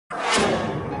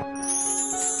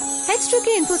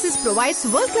H2K Infosys provides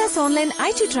world-class online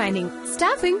IT training,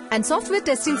 staffing and software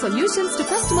testing solutions to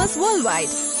customers worldwide.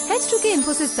 H2K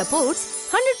Infosys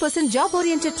supports 100%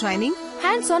 job-oriented training,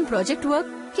 hands-on project work,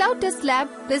 cloud test lab,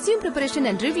 resume preparation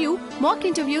and review, mock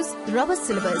interviews, robust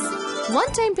syllabus.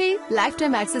 One-time pay,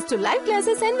 lifetime access to live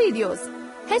classes and videos.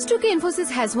 H2K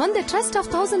Infosys has won the trust of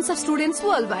thousands of students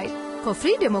worldwide. For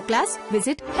free demo class,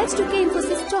 visit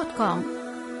h2kinfosys.com.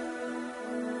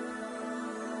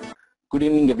 Good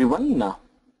evening, everyone.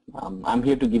 I'm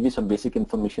here to give you some basic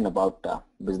information about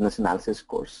business analysis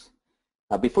course.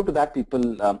 Before to that, people,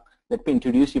 let me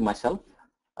introduce you myself.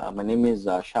 My name is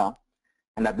Shah,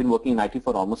 and I've been working in IT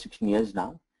for almost 16 years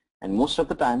now. And most of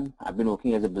the time, I've been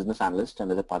working as a business analyst and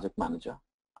as a project manager.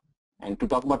 And to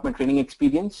talk about my training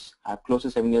experience, I have close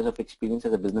to 7 years of experience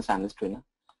as a business analyst trainer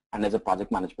and as a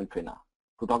project management trainer.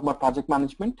 To talk about project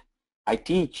management, I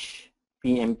teach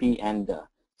PMP and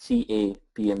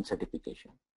CAPM certification.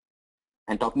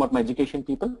 And talking about my education,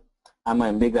 people, I'm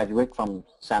an MBA graduate from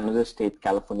San Jose State,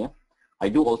 California. I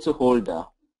do also hold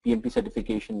PMP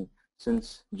certification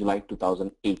since July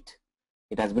 2008.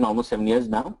 It has been almost 7 years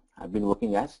now. I've been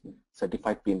working as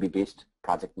certified PMP-based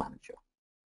project manager.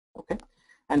 Okay.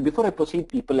 And before I proceed,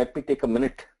 people, let me take a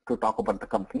minute to talk about the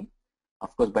company.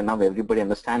 Of course, by now everybody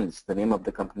understands the name of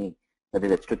the company, that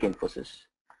is H2K Infosys.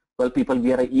 Well, people,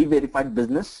 we are an E-verified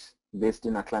business based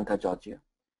in Atlanta, Georgia.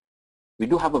 We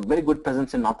do have a very good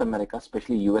presence in North America,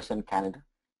 especially US and Canada.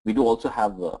 We do also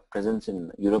have a presence in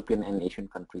European and Asian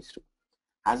countries too.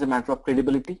 As a matter of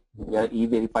credibility, we are an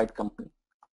E-verified company.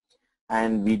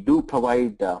 And we do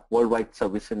provide worldwide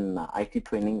service in IT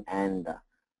training and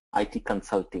IT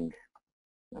consulting.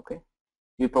 Okay,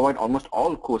 we provide almost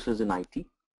all courses in IT.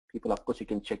 People, of course, you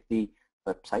can check the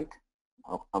website.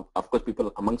 Of course,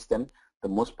 people amongst them, the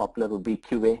most popular would be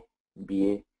QA,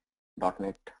 BA,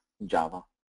 .NET, Java,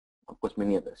 of course,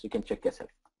 many others. You can check yourself.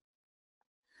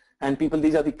 And people,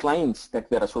 these are the clients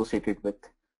that we are associated with.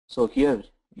 So here,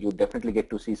 you definitely get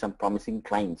to see some promising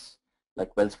clients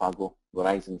like Wells Fargo,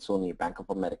 Verizon, Sony, Bank of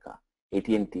America,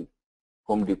 AT&T,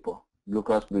 Home Depot, Blue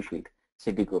Cross Blue Shield,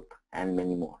 Citigroup, and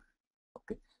many more.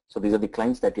 Okay, so these are the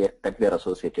clients that we are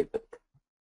associated with.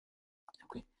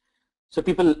 Okay, so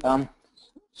people,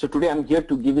 so today I'm here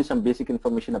to give you some basic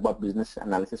information about business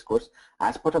analysis course.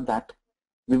 As part of that,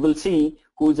 we will see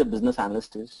who is a business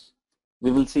analyst is.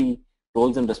 We will see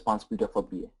roles and responsibility of a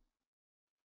BA.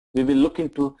 We will look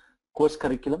into course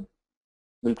curriculum.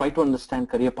 We'll try to understand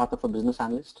career path of a business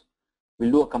analyst.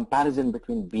 We'll do a comparison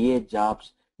between BA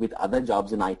jobs with other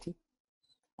jobs in IT.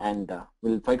 And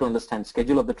we'll try to understand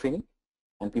schedule of the training.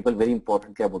 And people, very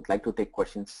importantly, I would like to take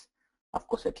questions, of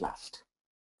course, at last.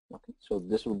 Okay, so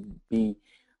this would be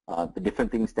the different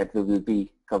things that we will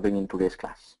be covering in today's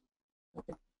class.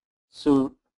 Okay,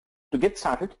 so to get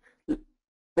started,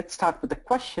 let's start with the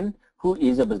question, who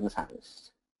is a business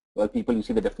analyst? Well, people, you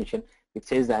see the definition. It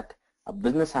says that a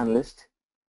business analyst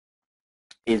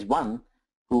is one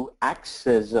who acts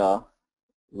as a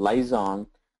liaison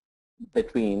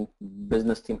between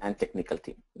business team and technical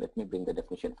team. Let me bring the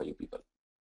definition for you people.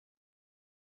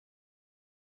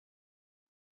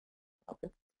 Okay,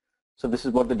 so this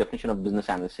is what the definition of business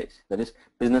analyst is. That is,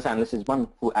 business analyst is one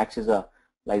who acts as a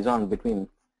liaison between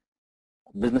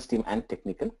business team and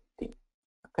technical team.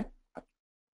 Okay.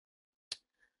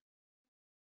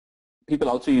 People,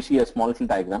 also you see a small little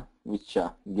diagram which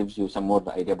gives you some more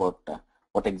idea about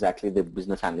what exactly the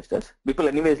business analyst does. People,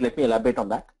 anyways, let me elaborate on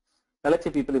that. Now, let's say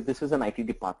people, if this is an IT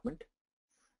department.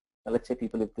 Now, let's say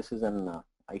people, if this is an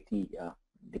IT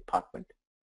department.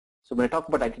 So when I talk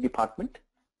about IT department,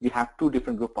 we have two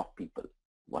different group of people.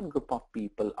 One group of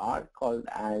people are called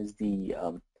as the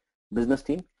business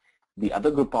team. The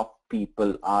other group of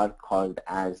people are called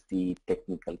as the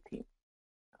technical team.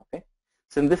 Okay.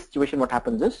 So in this situation, what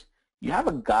happens is you have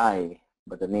a guy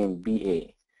by the name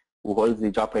BA who holds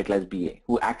the job title as BA,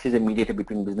 who acts as a mediator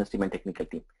between business team and technical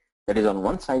team. That is, on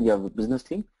one side you have a business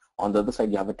team, on the other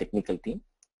side you have a technical team,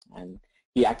 and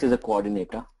he acts as a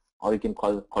coordinator, or you can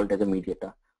call it as a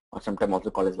mediator, or sometimes also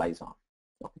called as liaison.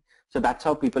 Okay. So that's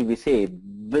how people, we say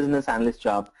business analyst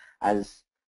job as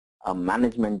a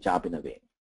management job in a way.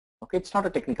 Okay, it's not a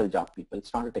technical job, people.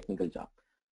 It's not a technical job,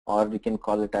 or we can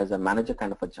call it as a manager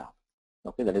kind of a job.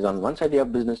 Okay, that is, on one side you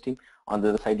have business team, on the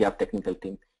other side you have technical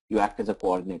team. You act as a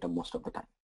coordinator most of the time.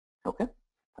 Okay,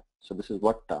 so this is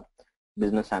what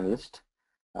business analyst.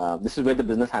 This is where the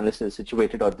business analyst is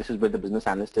situated, or this is where the business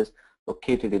analyst is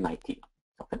located in IT.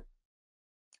 Okay.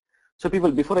 So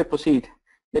people, before I proceed,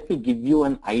 let me give you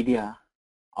an idea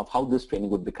of how this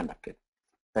training would be conducted.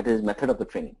 That is, method of the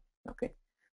training. Okay.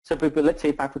 So people, let's say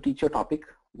if I have to teach a topic,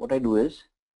 what I do is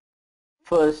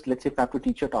First, let's say if I have to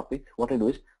teach a topic, what I do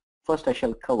is first I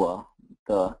shall cover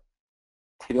the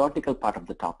theoretical part of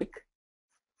the topic,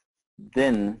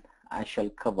 then I shall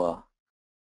cover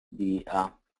the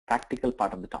practical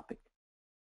part of the topic.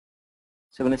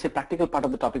 So when I say practical part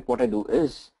of the topic, what I do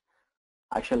is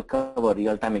I shall cover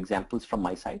real-time examples from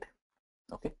my side.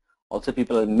 Okay. Also,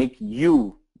 people will make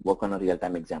you work on a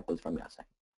real-time examples from your side.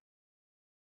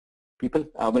 People,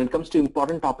 when it comes to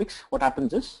important topics, what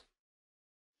happens is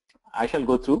I shall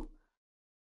go through.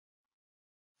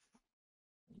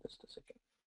 Just a second.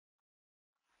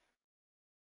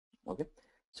 Okay.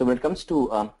 So when it comes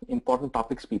to important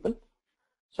topics, people,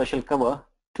 so I shall cover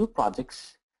 2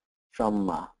 projects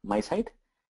from my side,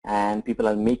 and people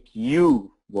will make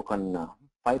you work on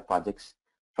 5 projects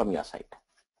from your side.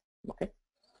 Okay.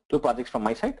 2 projects from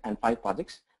my side and 5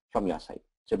 projects from your side.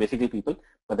 So basically, people,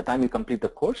 by the time you complete the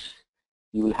course,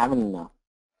 you will have an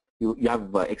you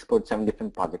have explored 7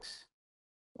 different projects.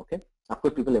 Okay. Of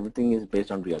course, people, everything is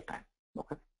based on real time.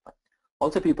 Okay.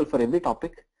 Also, people, for every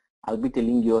topic, I'll be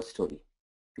telling you a story.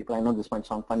 People, I know this might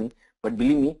sound funny, but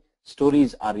believe me,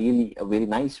 stories are really a very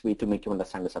nice way to make you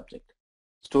understand the subject.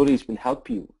 Stories will help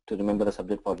you to remember the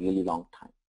subject for a really long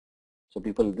time. So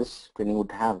people, this training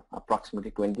would have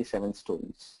approximately 27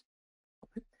 stories.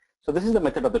 Okay. So this is the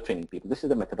method of the training, people. This is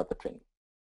the method of the training.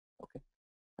 Okay.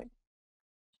 Right.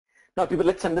 Now, people,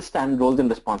 let's understand roles and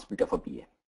responsibility of a BA.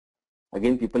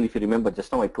 Again, people, if you remember,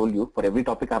 just now I told you for every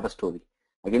topic I have a story.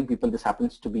 Again, people, this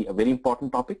happens to be a very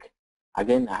important topic.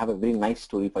 Again, I have a very nice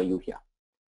story for you here.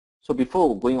 So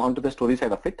before going on to the story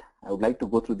side of it, I would like to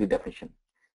go through the definition.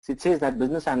 So it says that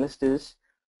business analyst is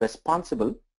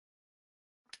responsible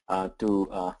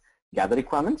to gather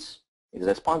requirements, is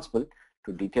responsible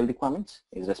to detail requirements,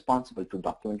 is responsible to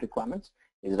document requirements,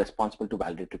 is responsible to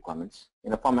validate requirements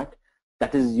in a format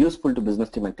that is useful to business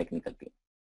team and technical team.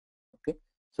 Okay,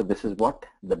 so this is what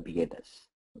the BA does.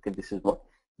 Okay, this is what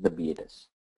the BA does.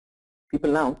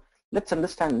 People, now let's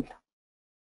understand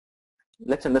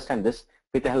this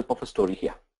with the help of a story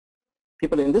here.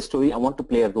 People, in this story, I want to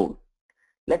play a role.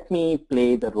 Let me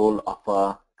play the role of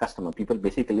a customer. People,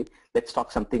 basically, let's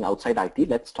talk something outside IT.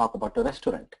 Let's talk about a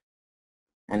restaurant.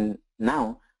 And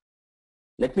now,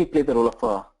 let me play the role of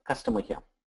a customer here.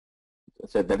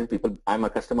 So that is, people, I'm a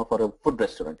customer for a food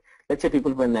restaurant. Let's say,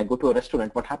 people, when I go to a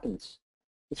restaurant, what happens?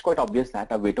 It's quite obvious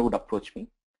that a waiter would approach me.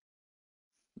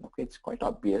 Okay, it's quite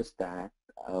obvious that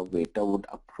a waiter would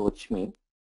approach me.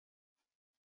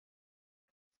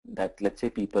 That, let's say,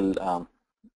 people,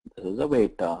 this is a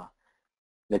waiter.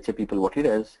 Let's say, people, what he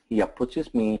does, he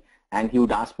approaches me and he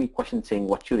would ask me questions saying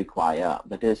what you require.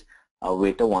 That is, a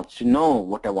waiter wants to know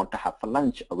what I want to have for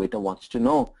lunch. A waiter wants to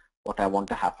know what I want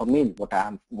to have for meal, what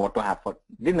I want to have for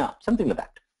dinner, something like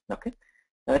that. Okay.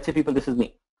 Now, let's say, people, this is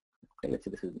me. Okay, let's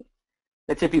say this is me.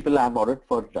 Let's say, people, I've ordered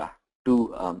for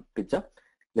 2 pizza.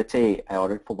 Let's say I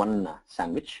ordered for 1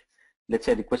 sandwich. Let's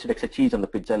say I requested extra cheese on the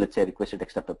pizza. Let's say I requested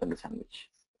extra pepper in the sandwich.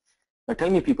 Now tell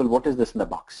me, people, what is this in the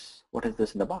box? What is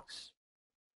this in the box?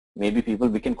 Maybe, people,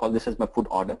 we can call this as my food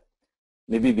order.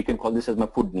 Maybe we can call this as my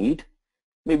food need.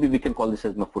 Maybe we can call this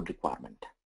as my food requirement.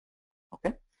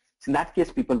 Okay. So in that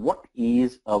case, people, what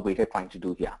is a waiter trying to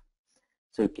do here?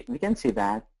 So we can say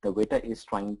that the waiter is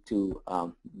trying to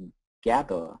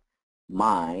gather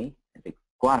my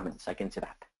requirements. I can say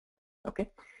that. Okay.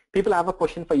 People, I have a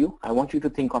question for you. I want you to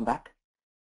think on that.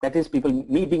 That is, people,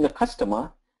 me being a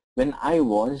customer, when I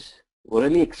was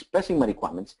orally expressing my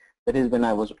requirements, that is, when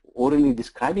I was orally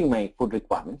describing my food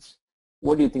requirements,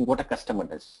 what do you think what a customer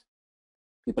does?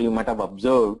 People, you might have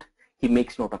observed, he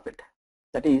makes note of it.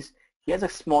 That is, he has a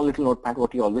small little notepad,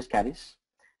 what he always carries,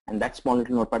 and that small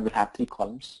little notepad will have 3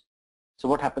 columns. So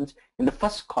what happens? In the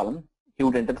first column, he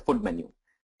would enter the food menu.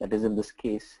 That is, in this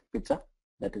case, pizza.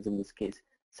 That is, in this case,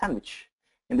 sandwich.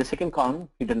 In the second column,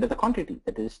 he'd enter the quantity,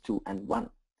 that is 2 and 1.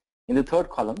 In the third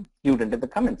column, you would enter the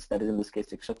comments, that is, in this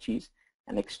case, extra cheese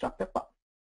and extra pepper.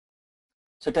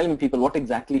 So tell me, people, what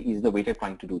exactly is the waiter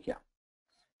trying to do here?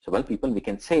 So, well, people, we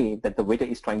can say that the waiter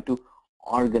is trying to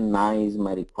organize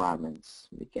my requirements.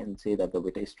 We can say that the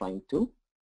waiter is trying to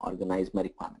organize my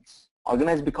requirements.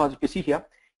 Organize because if you see here,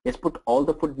 let's put all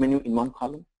the food menu in 1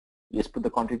 column. Let's put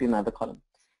the quantity in another column.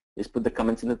 Let's put the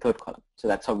comments in the 3rd column. So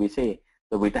that's how we say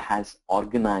the waiter has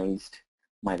organized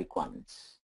my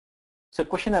requirements. So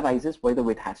question arises why the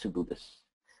waiter has to do this.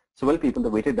 So, well, people, the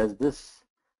waiter does this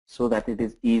so that it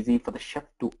is easy for the chef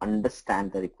to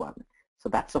understand the requirement. So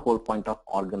that's the whole point of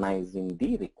organizing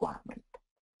the requirement.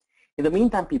 In the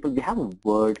meantime, people, we have a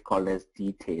word called as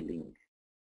detailing.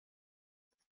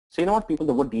 So you know what, people,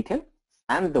 the word detail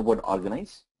and the word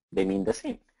organize, they mean the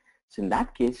same. So in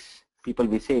that case, people,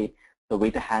 we say the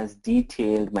waiter has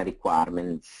detailed my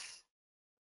requirements.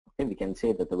 Okay, we can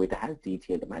say that the waiter has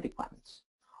detailed my requirements.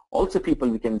 Also, people,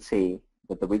 we can say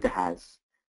that the waiter has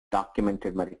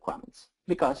documented my requirements,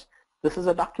 because this is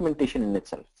a documentation in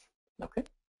itself. Okay,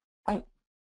 fine.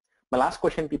 My last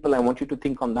question, people, I want you to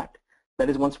think on that. That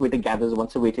is, once waiter gathers,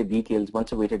 once a waiter details,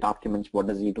 once a waiter documents, what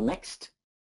does he do next?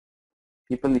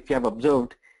 People, if you have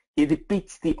observed, he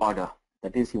repeats the order.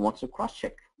 That is, he wants to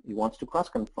cross-check. He wants to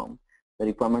cross-confirm the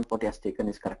requirement what he has taken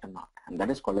is correct or not. And that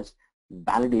is called as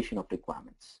validation of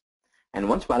requirements. And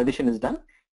once validation is done,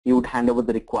 he would hand over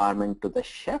the requirement to the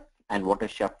chef. And what a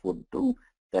chef would do,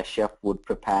 the chef would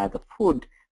prepare the food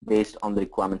based on the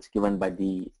requirements given by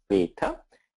the waiter.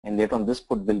 And later on, this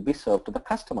food will be served to the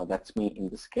customer. That's me in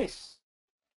this case.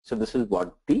 So this is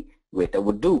what the waiter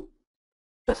would do.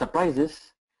 The surprise is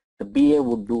the BA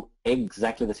would do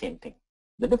exactly the same thing.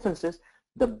 The difference is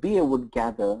the BA would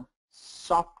gather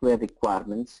software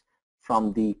requirements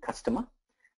from the customer.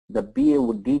 The BA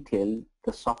would detail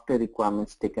the software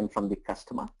requirements taken from the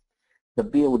customer. The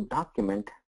BA would document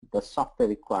the software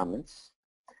requirements.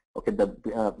 Okay, the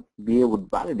BA would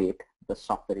validate the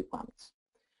software requirements.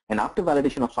 And after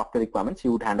validation of software requirements, he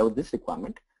would hand over this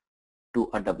requirement to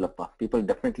a developer. People,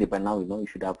 definitely by now, you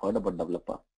should have heard about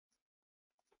developer.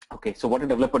 Okay, so what a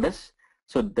developer does?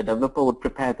 So the developer would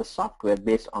prepare the software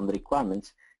based on the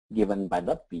requirements given by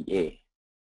the BA.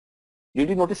 Did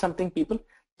you notice something, people?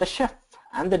 The chef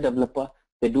and the developer,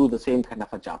 they do the same kind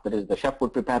of a job. That is, the chef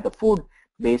would prepare the food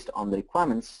based on the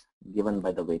requirements given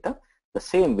by the waiter. The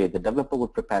same way, the developer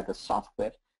would prepare the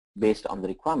software based on the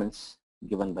requirements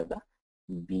given by the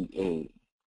BA.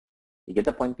 You get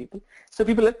the point, people? So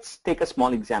people, let's take a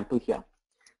small example here.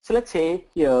 So let's say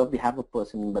here we have a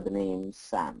person by the name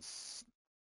Sam.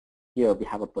 Here we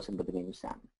have a person by the name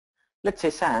Sam. Let's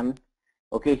say Sam,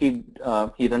 okay, he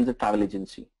runs a travel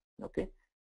agency. Okay,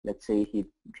 let's say he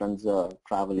runs a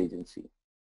travel agency.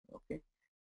 Okay,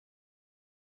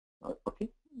 okay,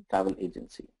 travel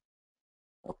agency.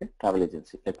 Okay, travel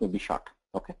agency. Let me be short.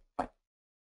 Okay, fine.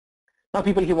 Now,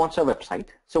 people, he wants a website.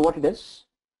 So what he does?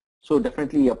 So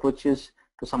definitely he approaches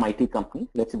to some IT company.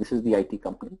 Let's say this is the IT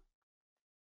company.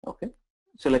 Okay,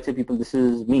 so let's say, people, this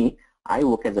is me. I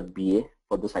work as a BA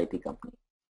for this IT company.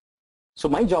 So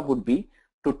my job would be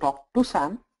to talk to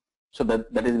Sam. So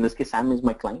that is, in this case, Sam is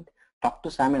my client. Talk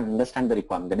to Sam and understand the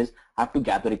requirement. That is, I have to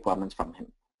gather requirements from him.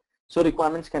 So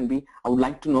requirements can be, I would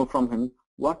like to know from him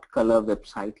what color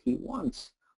website he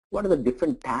wants. What are the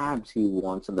different tabs he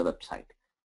wants on the website?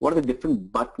 What are the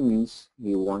different buttons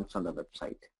he wants on the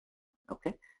website?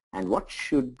 Okay, and what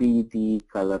should be the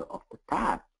color of the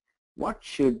tab? What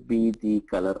should be the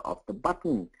color of the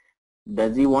button?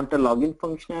 Does he want a login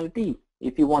functionality?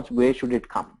 If he wants, where should it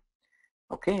come?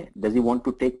 Okay, does he want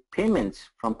to take payments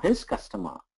from his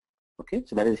customer? Okay,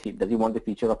 so that is, does he want the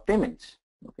feature of payments?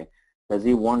 Okay, does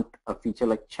he want a feature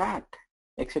like chat,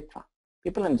 etc.?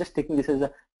 People, I'm just taking this as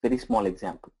a very small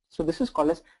example. So this is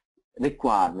called as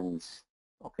requirements.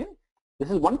 Okay, this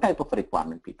is one type of a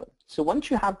requirement, people. So once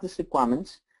you have this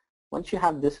requirements,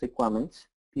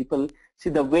 people, see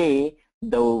the way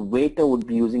the waiter would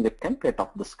be using a template of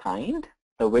this kind.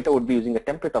 The waiter would be using a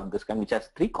template of this kind, which has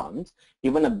 3 columns.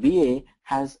 Even a BA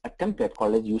has a template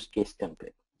called as use case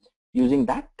template. Using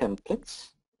that templates,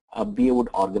 a BA would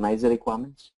organize the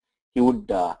requirements. He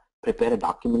would prepare a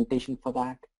documentation for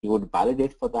that. He would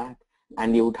validate for that,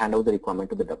 and he would hand over the requirement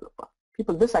to the developer.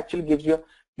 People, this actually gives you a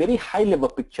very high level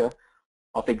picture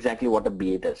of exactly what a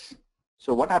BA does.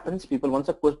 So what happens, people, once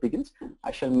the course begins,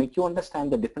 I shall make you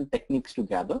understand the different techniques to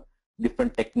gather,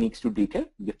 different techniques to detail,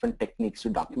 different techniques to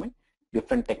document,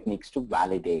 different techniques to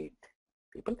validate,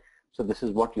 people. So this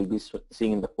is what you'll be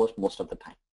seeing in the course most of the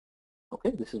time.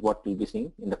 Okay, this is what you'll be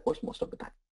seeing in the course most of the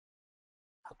time.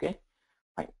 Okay,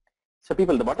 fine. So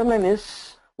people, the bottom line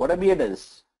is what a BA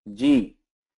does: G,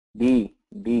 D,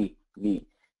 D, V.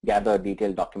 Gather,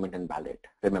 detail, document, and validate.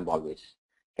 Remember always.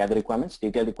 Gather requirements,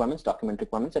 detail requirements, document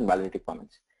requirements, and validate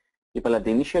requirements. People, at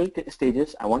the initial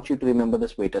stages, I want you to remember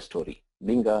this waiter story.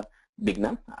 Being a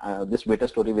beginner, this waiter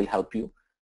story will help you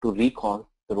to recall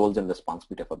the roles and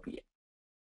responsibility of a BA.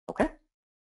 Okay?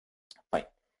 Fine.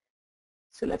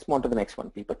 So let's move on to the next one,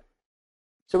 people.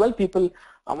 So, well, people,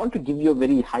 I want to give you a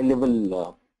very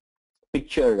high-level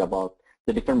picture about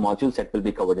the different modules that will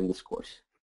be covered in this course.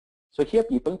 So here,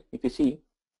 people, if you see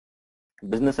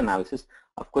business analysis,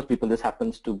 of course, people, this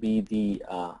happens to be the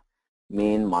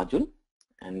main module,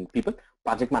 and people,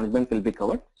 project management will be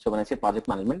covered. So when I say project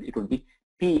management, it will be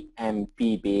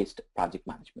PMP-based project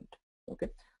management. Okay,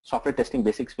 software testing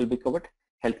basics will be covered.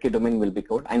 Healthcare domain will be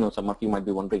covered. I know some of you might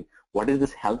be wondering, what is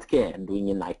this healthcare doing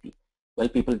in IT? Well,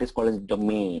 people, it is called as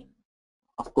domain.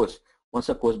 Of course, Once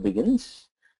the course begins,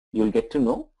 you'll get to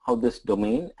know how this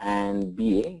domain and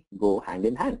BA go hand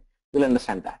in hand. You'll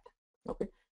understand that. Okay.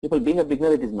 People, being a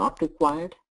beginner, it is not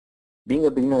required. Being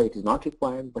a beginner, it is not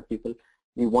required, but people,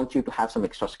 we want you to have some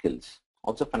extra skills.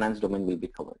 Also, finance domain will be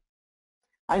covered.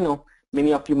 I know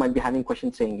many of you might be having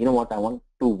questions saying, you know what, I want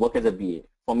to work as a BA.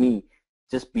 For me,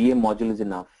 just BA module is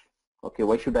enough. Okay,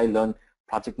 why should I learn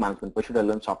project management? Why should I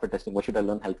learn software testing? Why should I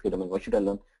learn healthcare domain? Why should I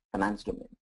learn finance domain?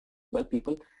 Well,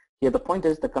 people, here the point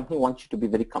is the company wants you to be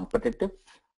very competitive.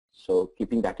 So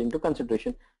keeping that into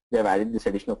consideration, they have added this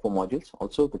additional 4 modules.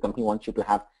 Also, the company wants you to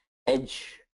have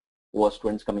edge over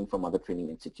students coming from other training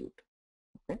institute.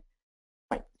 Okay,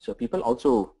 fine. So people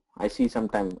also, I see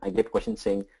sometimes I get questions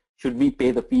saying, should we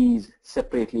pay the fees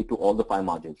separately to all the 5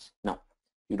 modules? No,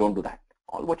 you don't do that.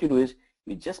 All what you do is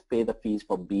you just pay the fees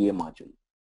for BA module.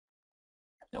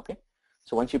 Okay,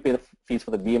 so once you pay the fees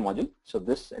for the BA module, so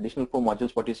this additional 4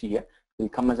 modules, what you see here, will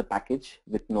come as a package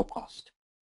with no cost.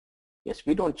 Yes,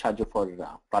 we don't charge you for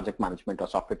project management or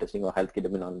software testing or healthcare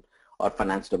domain or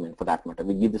finance domain for that matter.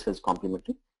 We give this as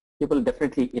complimentary. People,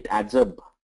 definitely it adds up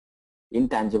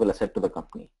intangible asset to the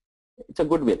company. It's a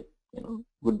goodwill,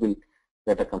 goodwill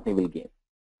that a company will gain.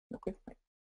 Okay.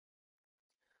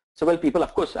 So, well, people,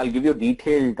 of course, I'll give you a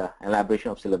detailed elaboration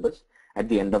of syllabus at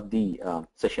the end of the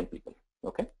session, people.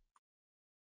 Okay.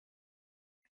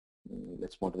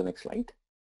 Let's move to the next slide.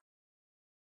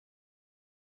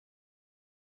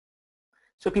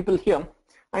 So, people, here,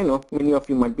 I know many of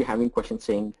you might be having questions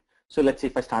saying, so let's say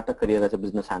if I start a career as a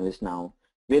business analyst now,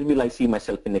 where will I see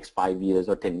myself in next 5 years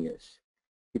or 10 years?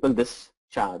 People, this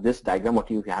chart, this diagram, what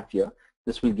you have here,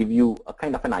 this will give you a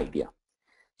kind of an idea.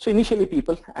 So initially,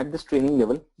 people, at this training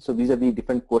level, so these are the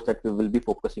different courses that we will be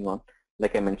focusing on,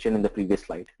 like I mentioned in the previous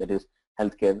slide, that is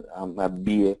healthcare,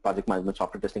 BA, project management,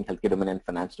 software testing, healthcare domain, and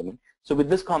finance domain. So with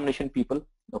this combination, people,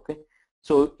 okay,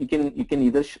 so you can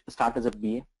either start as a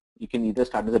BA, you can either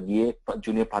start as a BA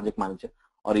junior project manager,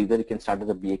 or either you can start as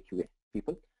a BA QA.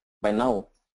 People, by now,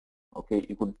 okay,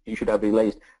 you should have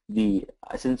realized the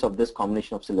essence of this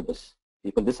combination of syllabus.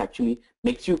 People, this actually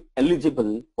makes you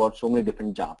eligible for so many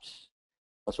different jobs.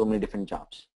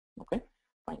 Okay,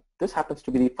 fine. This happens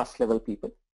to be the first level,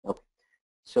 people. Okay,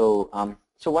 so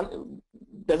so one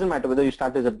doesn't matter whether you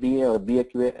start as a BA or BA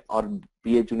QA or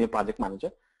BA junior project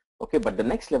manager. Okay, but the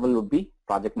next level would be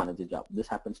project manager job. This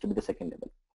happens to be the second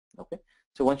level. Okay,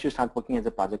 so once you start working as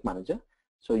a project manager,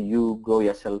 so you grow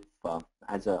yourself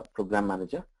as a program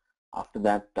manager. After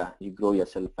that, you grow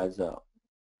yourself as a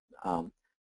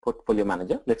portfolio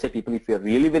manager. Let's say, people, if you're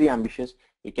really very ambitious,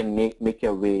 you can make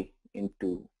your way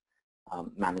into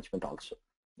management also.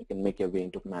 You can make your way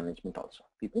into management also.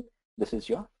 People, this is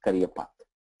your career path.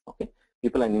 Okay,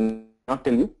 people, I need not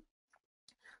tell you,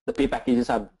 the pay packages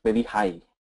are very high.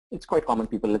 It's quite common,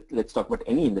 people. Let's talk about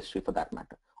any industry for that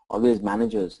matter. Always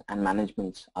managers and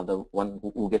managements are the one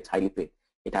who gets highly paid.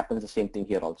 It happens the same thing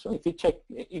here also. If you check,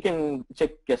 you can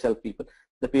check yourself, people.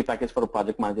 The pay package for a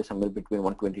project manager is somewhere between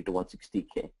 120 to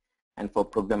 160K, and for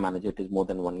program manager it is more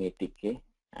than 180K,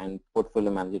 and portfolio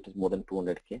manager it is more than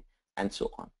 200K, and so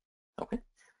on. Okay,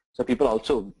 so people,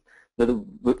 also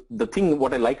the thing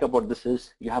what I like about this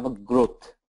is you have a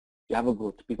growth. You have a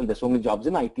growth. People, there's so many jobs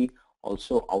in IT.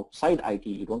 Also outside IT,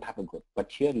 you don't have a growth,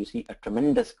 but here you see a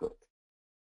tremendous growth.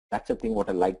 That's the thing what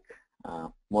I like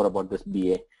more about this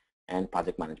BA and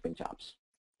project management jobs.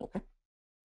 Okay,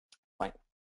 fine.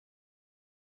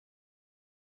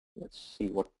 Let's see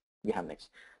what we have next.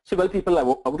 So, well, people,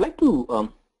 I would like to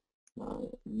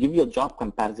give you a job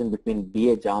comparison between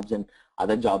BA jobs and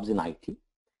other jobs in IT.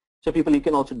 So, people, you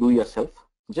can also do yourself.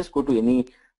 Just go to any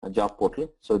job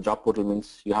portal. So, job portal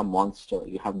means you have Monster,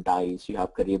 you have Dice, you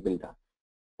have Career Builder.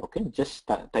 Okay, just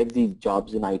type the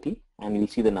jobs in IT and you'll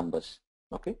see the numbers.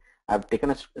 Okay, I've taken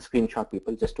a screenshot,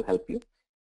 people, just to help you.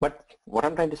 But what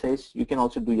I'm trying to say is you can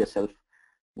also do yourself.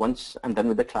 Once I'm done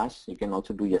with the class, you can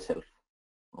also do yourself.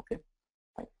 Okay,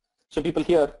 fine. So, people,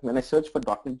 here when I search for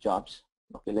 .NET jobs,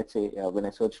 okay, let's say when I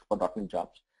search for .NET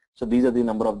jobs, so these are the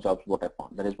number of jobs what I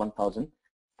found. That is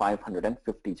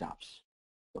 1,550 jobs.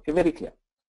 Okay, very clear.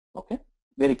 Okay,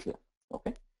 very clear.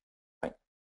 Okay, fine.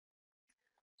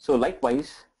 So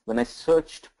likewise, when I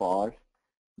searched for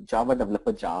Java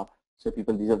developer job, so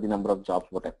people, these are the number of jobs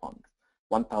what I found.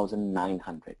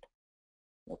 1,900.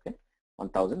 Okay,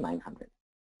 1,900.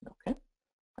 Okay,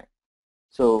 fine.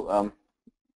 So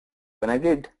when I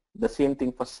did the same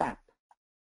thing for SAP,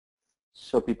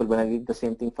 so people, when I did the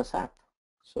same thing for SAP,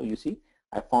 so you see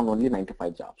I found only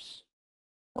 95 jobs.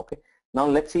 Okay, now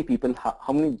let's see, people,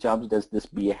 how many jobs does this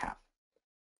BA have?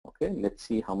 Okay, let's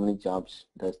see how many jobs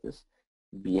does this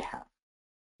BA have.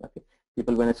 Okay,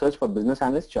 People, when I search for business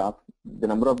analyst job, the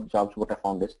number of jobs what I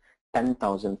found is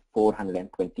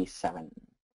 10,427.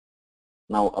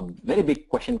 Now a very big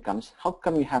question comes, how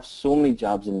come you have so many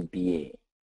jobs in BA?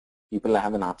 People, I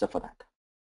have an answer for that.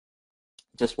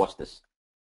 Just watch this.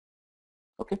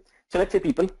 Okay, so let's say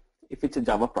people, if it's a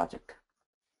Java project,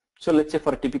 so let's say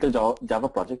for a typical Java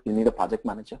project, you need a project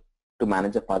manager to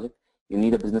manage a project, you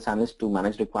need a business analyst to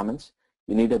manage requirements,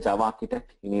 you need a Java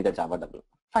architect, you need a Java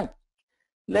developer. Fine.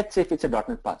 Let's say if it's a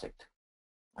 .NET project,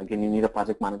 again you need a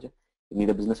project manager, you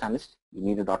need a business analyst, you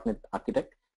need a .NET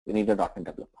architect, you need a .NET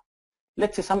developer.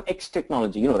 Let's say some X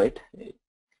technology, you know, right?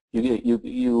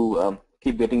 You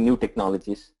keep getting new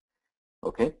technologies.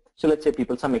 Okay, so let's say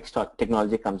people, some X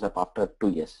technology comes up after 2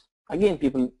 years. Again,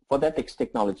 people, for that X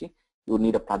technology, you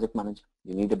need a project manager,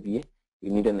 you need a BA,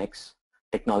 you need an X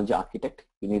technology architect,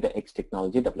 you need an X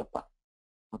technology developer.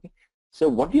 Okay, so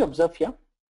what do you observe here?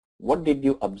 What did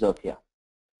you observe here?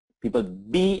 People,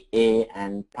 BA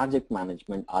and project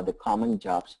management are the common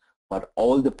jobs for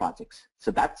all the projects.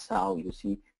 So that's how you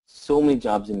see so many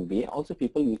jobs in BA. Also,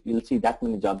 people, you'll see that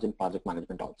many jobs in project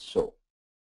management also.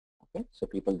 Okay, so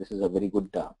people, this is a very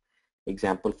good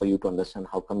example for you to understand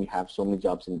how come you have so many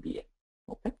jobs in BA.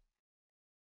 Okay.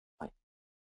 Fine.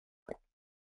 Fine.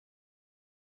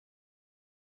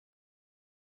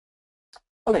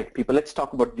 All right, people, let's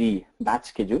talk about the batch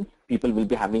schedule. People will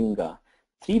be having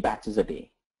 3 batches a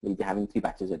day. We'll be having 3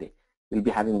 batches a day. We'll be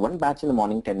having one batch in the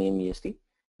morning 10 a.m. EST.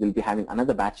 We'll be having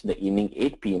another batch in the evening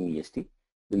 8 p.m. EST.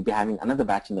 We'll be having another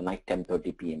batch in the night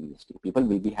 10:30 p.m. EST. People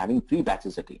will be having 3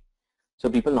 batches a day. So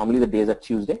people, normally the days are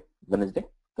Tuesday, Wednesday,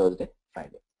 Thursday,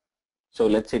 Friday. So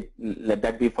let's say, let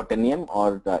that be for 10 a.m.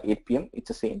 or 8 p.m. It's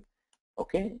the same.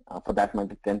 Okay, for that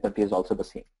matter 10:30 is also the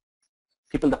same.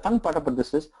 People, the fun part about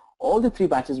this is all the 3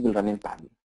 batches will run in parallel.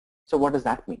 So what does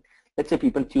that mean? Let's say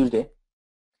people, Tuesday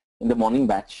in the morning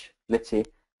batch, let's say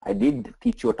I did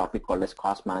teach you a topic called as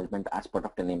cost management as part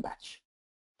of 10 a.m. batch.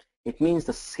 It means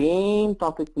the same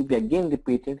topic will be again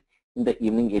repeated in the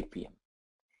evening 8 p.m.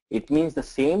 It means the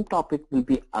same topic will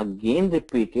be again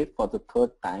repeated for the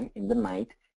 3rd time in the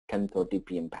night 10:30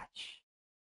 p.m. batch.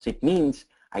 So it means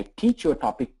I teach you a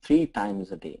topic 3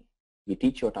 times a day. We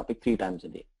teach you a topic 3 times a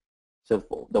day.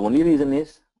 So the only reason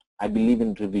is I believe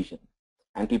in revision,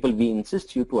 and people, we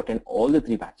insist you to attend all the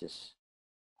 3 batches.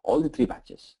 All the 3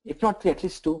 batches. If not 3, at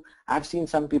least 2. I've seen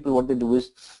some people, what they do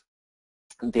is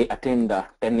they attend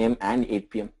 10 a.m. and 8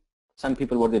 p.m. Some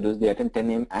people, what they do is they attend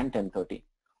 10 a.m. and 10:30.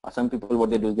 Or some people,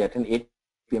 what they do is they attend 8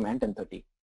 p.m. and 10:30.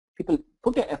 People,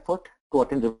 put your effort to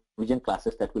attend revision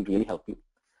classes. That will really help you.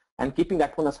 And keeping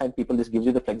that one aside, people, this gives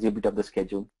you the flexibility of the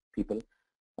schedule. People,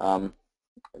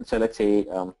 so let's say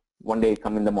one day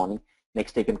come in the morning,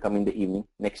 next day can come in the evening,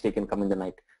 next day can come in the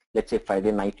night. Let's say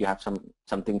Friday night you have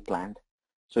something planned,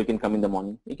 so you can come in the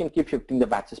morning. You can keep shifting the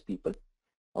batches, people.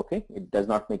 Okay, it does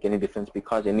not make any difference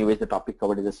because anyways the topic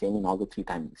covered is the same in all the 3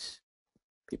 timings.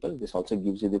 People, this also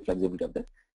gives you the flexibility of the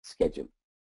schedule.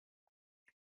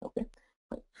 Okay,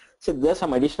 so there's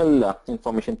some additional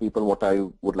information, people, what I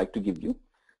would like to give you.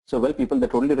 So well, people, the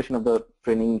total duration of the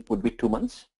training would be 2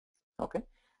 months. Okay,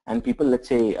 and people, let's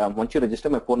say once you register,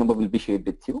 my phone number will be shared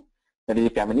with you. That is,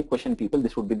 if you have any question, people,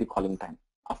 this would be the calling time.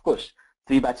 Of course,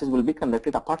 3 batches will be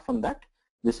conducted. Apart from that,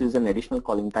 this is an additional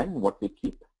calling time what we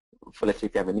keep. So let's say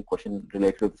if you have any question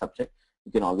related to the subject,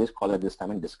 you can always call at this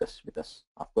time and discuss with us.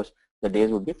 Of course, the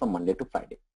days would be from Monday to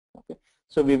Friday. Okay,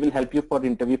 so we will help you for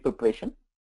interview preparation.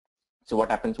 So what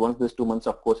happens once this 2 months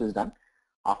of course is done,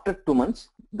 after 2 months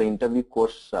the interview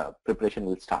course preparation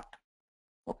will start.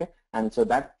 Okay, and so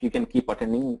that you can keep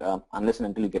attending unless and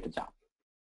until you get a job.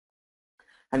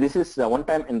 And this is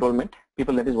one-time enrollment.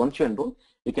 People, that is, once you enroll,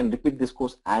 you can repeat this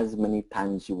course as many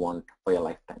times you want for your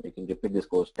lifetime. You can repeat this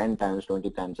course 10 times, 20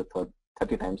 times, or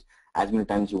 30 times, as many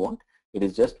times you want. It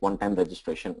is just one-time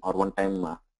registration or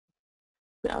one-time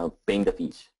paying the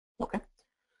fees. Okay.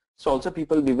 So also,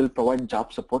 people, we will provide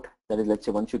job support. That is, let's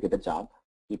say once you get a job,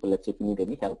 people, let's say if you need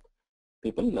any help,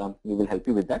 people, we will help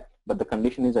you with that. But the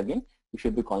condition is, again, you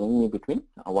should be calling me between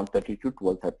 1:30 to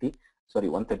 12:30. Sorry,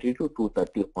 1:30 to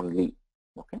 2:30 only.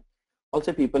 Okay.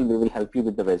 Also, people, we will help you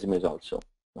with the resumes also.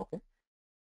 Okay.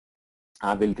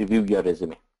 I will review your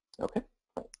resume. Okay.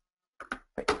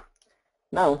 Right.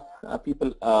 Now,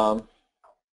 people,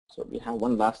 so we have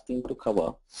one last thing to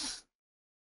cover.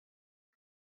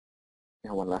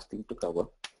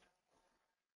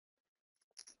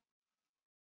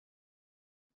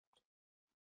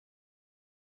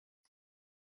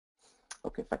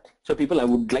 Okay, fine. So, people, I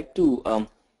would like to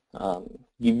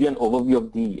give you an overview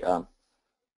of the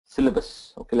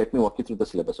syllabus. Okay, let me walk you through the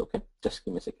syllabus. Okay, just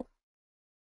give me a second.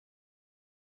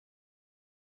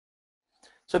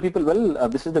 So people, well,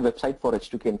 this is the website for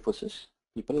H2K Infosys.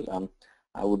 People,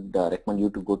 I would recommend you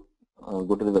to go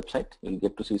to the website. You'll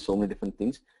get to see so many different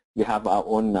things. We have our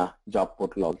own job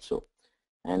portal also,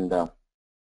 and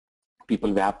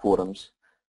people, we have forums.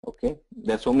 Okay,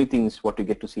 there are so many things what you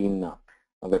get to see in a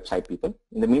website. People,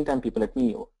 in the meantime, people, let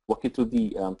me walk you through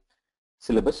the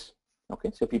syllabus.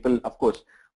 Okay, so people, of course,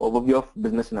 overview of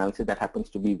business analysis, that happens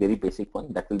to be very basic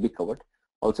one, that will be covered.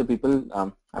 Also people,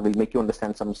 I will make you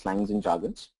understand some slangs and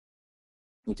jargons,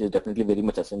 which is definitely very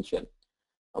much essential.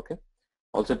 Okay.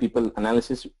 Also people,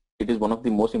 analysis, it is one of the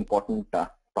most important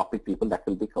topic, people, that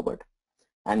will be covered.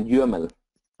 And UML.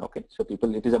 Okay, so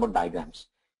people, it is about diagrams,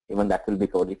 even that will be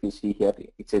covered. If you see here,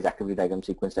 it says activity diagram,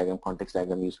 sequence diagram, context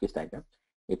diagram, use case diagram,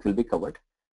 it will be covered.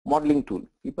 Modeling tool,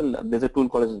 people, there's a tool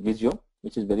called as Visio,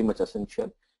 which is very much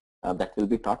essential, that will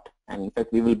be taught, and in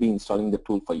fact we will be installing the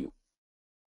tool for you.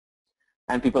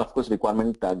 And people, of course,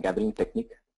 requirement gathering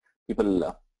technique.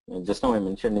 People, just now I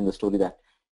mentioned in the story that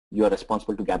you are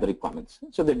responsible to gather requirements.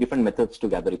 So there are different methods to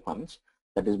gather requirements.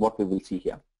 That is what we will see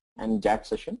here. And JAT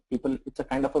session, people, it's a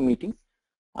kind of a meeting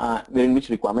in which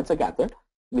requirements are gathered.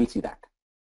 We'll see that.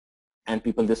 And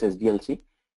people, this SDLC,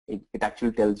 it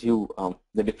actually tells you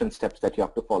the different steps that you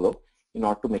have to follow in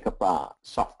order to make up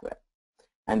software.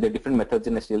 And the different methods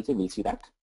in SDLC, we'll see that.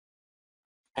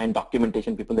 And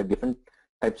documentation, people, the different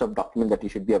types of document that you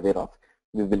should be aware of.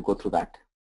 We will go through that.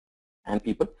 And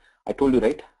people, I told you,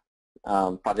 right,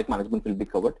 project management will be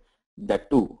covered. That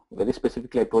too, very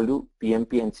specifically, I told you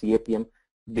PMP and CAPM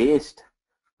based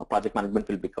project management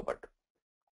will be covered.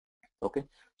 Okay,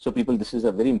 so people, this is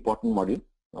a very important module.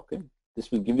 Okay,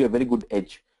 this will give you a very good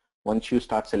edge once you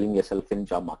start selling yourself in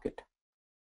job market.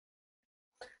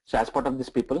 So as part of this,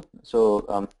 people,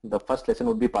 so the first lesson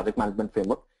would be project management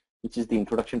framework, which is the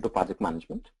introduction to project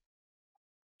management.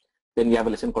 Then we have a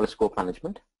lesson called scope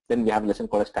management. Then we have a lesson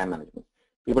called as time management.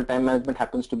 People, time management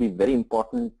happens to be very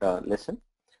important lesson.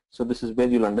 So this is where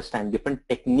you'll understand different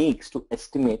techniques to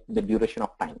estimate the duration of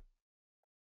time.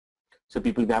 So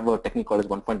people, we have a technique called as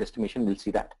 1-point estimation. We'll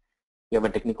see that. We have a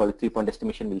technique called as 3-point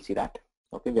estimation. We'll see that.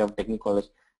 Okay, we have a technique called as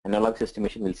analogous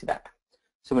estimation. We'll see that.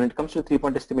 So when it comes to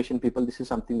 3-point estimation, people, this is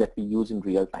something that we use in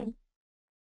real time.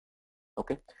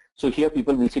 Okay, so here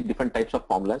people will see different types of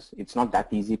formulas. It's not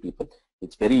that easy, people.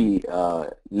 It's very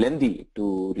lengthy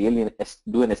to really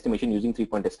do an estimation using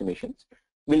 3-point estimations.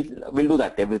 We'll do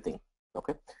that, everything.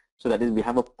 Okay, so that is, we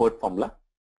have a PERT formula.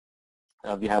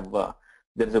 We have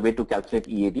there is a way to calculate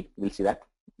EAD. We'll see that.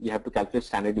 We have to calculate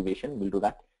standard deviation. We'll do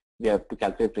that. We have to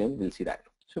calculate range. We'll see that.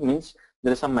 So it means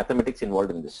there is some mathematics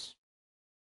involved in this.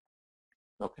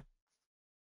 Okay.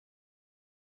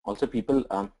 Also, people,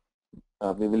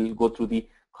 we will go through the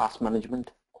cost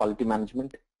management, quality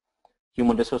management,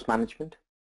 human resource management,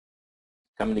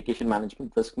 communication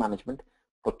management, risk management,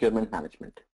 procurement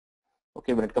management.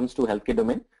 Okay, when it comes to healthcare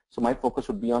domain, so my focus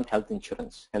would be on health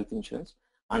insurance.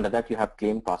 Under that you have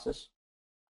claim process,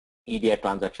 EDI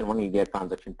transaction 1, EDI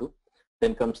transaction 2.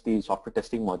 Then comes the software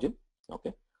testing module.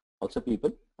 Okay. Also,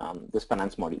 people, this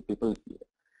finance module. People,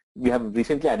 we have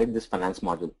recently added this finance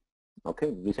module. Okay,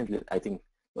 recently, I think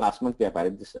last month we have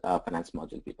added this finance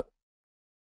module.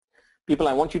 People,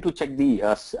 I want you to check the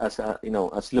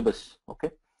syllabus. Okay,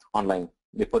 online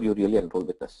before you really enroll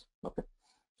with us. Okay,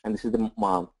 and this is the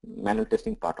manual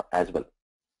testing part as well.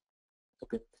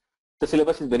 Okay, the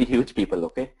syllabus is very huge, people.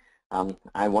 Okay,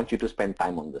 I want you to spend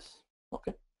time on this.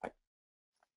 Okay, fine.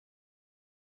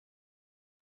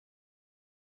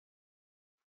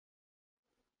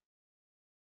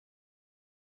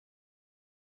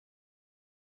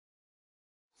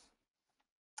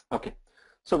 Okay,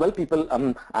 so well, people,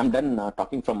 I'm done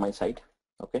talking from my side.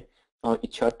 Okay, now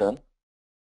it's your turn.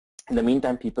 In the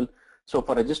meantime, people, so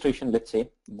for registration, let's say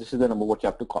this is the number what you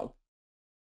have to call.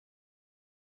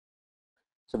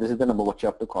 So this is the number what you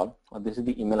have to call, or this is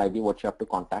the email ID what you have to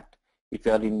contact. If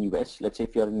you are in US, let's say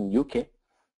if you are in UK,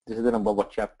 this is the number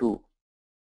what you have to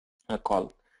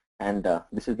call, and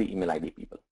this is the email ID,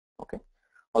 people. Okay.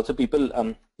 Also, people,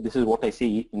 this is what I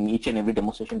say in each and every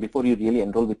demonstration. Before you really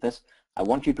enroll with us, I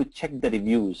want you to check the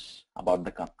reviews about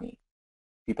the company.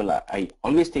 People, I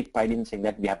always take pride in saying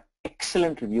that we have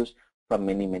excellent reviews from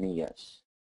many, many years.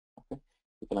 Okay.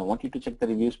 People, I want you to check the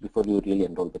reviews before you really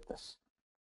enroll with us.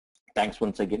 Thanks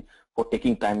once again for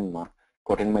taking time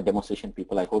to attend my demonstration,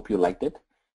 people. I hope you liked it.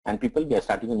 And people, we are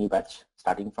starting a new batch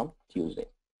starting from Tuesday.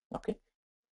 Okay.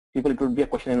 People, it will be a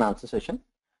question and answer session,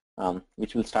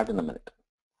 which will start in a minute.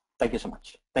 Thank you so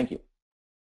much. Thank you.